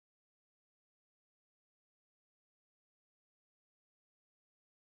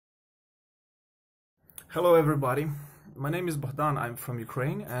Hello everybody, my name is Bogdan, I'm from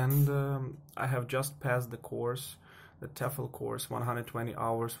Ukraine, and I have just passed the course, the TEFL course, 120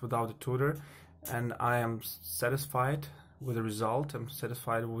 hours without a tutor, and I am satisfied with the result. I'm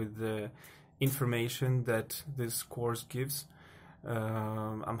satisfied with the information that this course gives.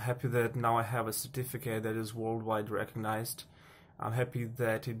 I'm happy that now I have a certificate that is worldwide recognized. I'm happy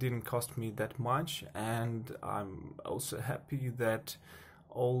that it didn't cost me that much, and I'm also happy that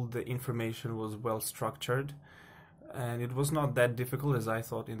all the information was well structured, and it was not that difficult as I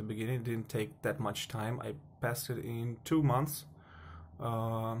thought in the beginning. It didn't take that much time. I passed it in 2 months.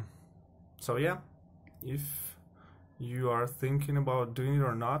 So yeah, if you are thinking about doing it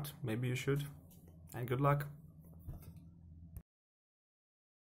or not, maybe you should, and good luck.